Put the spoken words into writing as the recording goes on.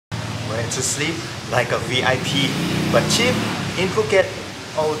and to sleep like a VIP, but cheap in Phuket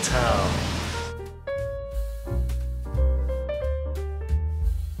Old Town.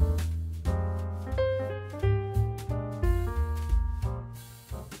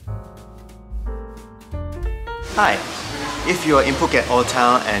 Hi, if you are in Phuket Old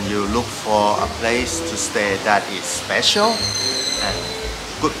Town and you look for a place to stay that is special and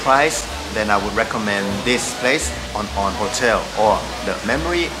good price, then I would recommend this place, On Hotel, or the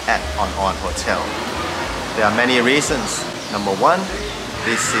Memory at On Hotel. There are many reasons. Number one,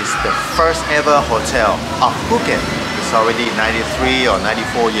 this is the first ever hotel of Phuket. It's already 93 or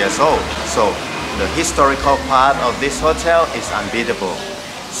 94 years old, so the historical part of this hotel is unbeatable.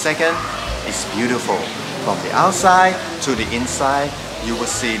 Second, it's beautiful. From the outside to the inside, you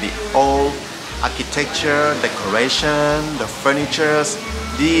will see the old architecture, decoration, the furnitures.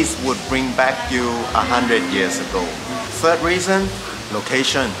 These would bring back you 100 years ago. Third reason,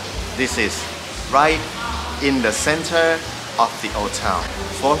 location. This is right in the center of the old town.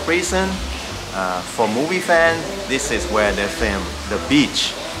 Fourth reason, for movie fans, this is where they film the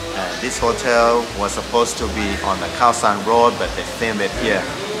beach. This hotel was supposed to be on the Khao San Road, but they filmed it here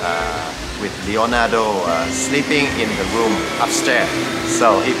with Leonardo sleeping in the room upstairs.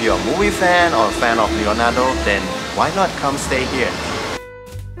 So if you're a movie fan or a fan of Leonardo, then why not come stay here?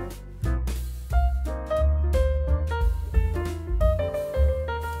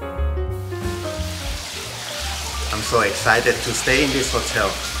 I'm so excited to stay in this hotel.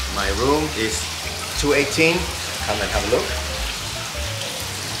 My room is 218. Come and have a look.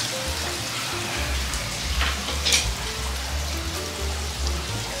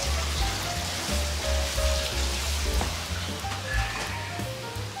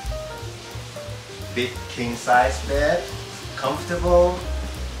 Big king size bed, comfortable,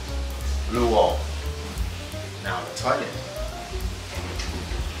 blue wall. Now the toilet.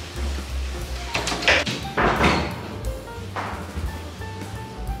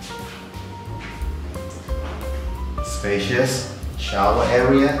 Spacious shower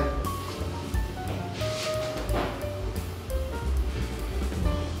area.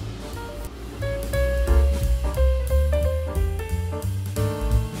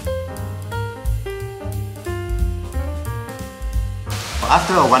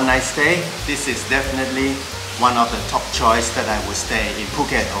 After a one-night stay, this is definitely one of the top choice that I would stay in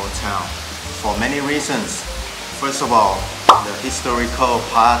Phuket Old Town for many reasons. First of all, the historical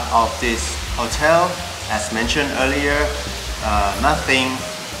part of this hotel, as mentioned earlier, nothing,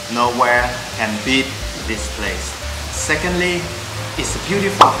 nowhere can beat this place. Secondly, it's a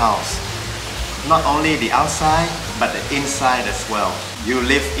beautiful house. Not only the outside, but the inside as well. You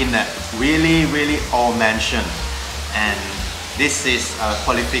live in a really old mansion, and this is a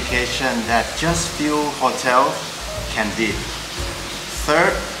qualification that just few hotels can beat.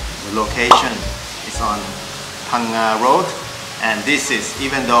 Third, the location is on Phanga Road, and this is,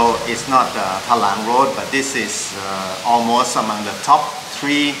 even though it's not Palang Road, but this is almost among the top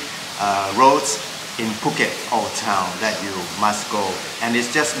 3 roads in Phuket Old Town that you must go. And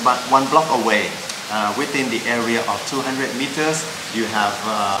it's just but 1 block away. Within the area of 200 meters, you have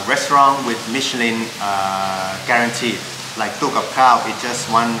a restaurant with Michelin guaranteed. Like Tu Kap Khao, it's just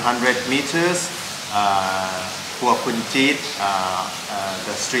 100 meters. Hua Kun Teet,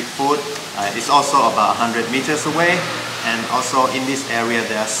 the street food, is also about 100 meters away. And also in this area,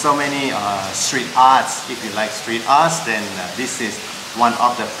 there are so many street arts. If you like street arts, then this is one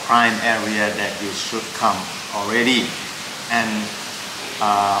of the prime area that you should come already. And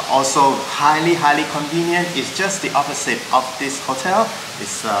also highly convenient. It's just the opposite of this hotel.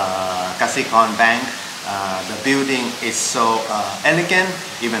 It's Kasikorn Bank. The building is so elegant,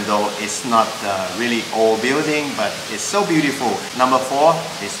 even though it's not a really old building, but it's so beautiful. Number 4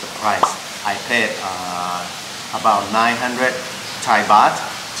 is the price. I paid about 900 Thai baht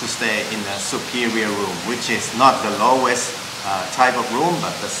to stay in the superior room, which is not the lowest type of room,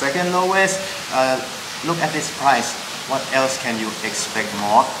 but the second lowest. Look at this price. What else can you expect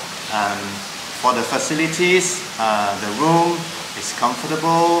more? For the facilities, the room is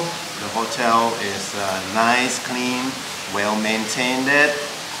comfortable. The hotel is nice, clean, well maintained.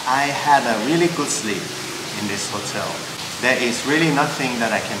 I had a really good sleep in this hotel. There is really nothing that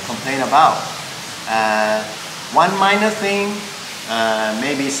I can complain about. One minor thing,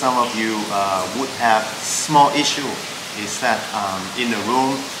 maybe some of you would have small issue, is that in the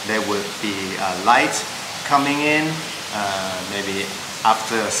room there would be light coming in maybe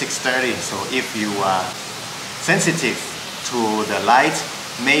after 6:30. So if you are sensitive to the light,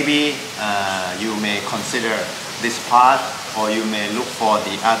 maybe you may consider this part or you may look for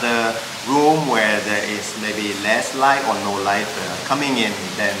the other room where there is maybe less light or no light coming in,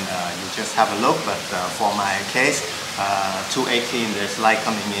 then you just have a look. But for my case, 218 there's light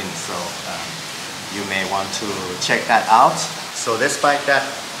coming in, so you may want to check that out. So despite that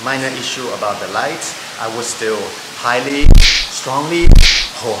minor issue about the lights, I would still highly, strongly,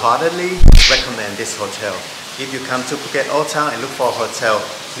 wholeheartedly recommend this hotel. If you come to Phuket Old Town and look for a hotel,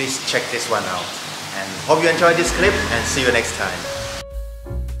 please check this one out. And hope you enjoyed this clip and see you next time.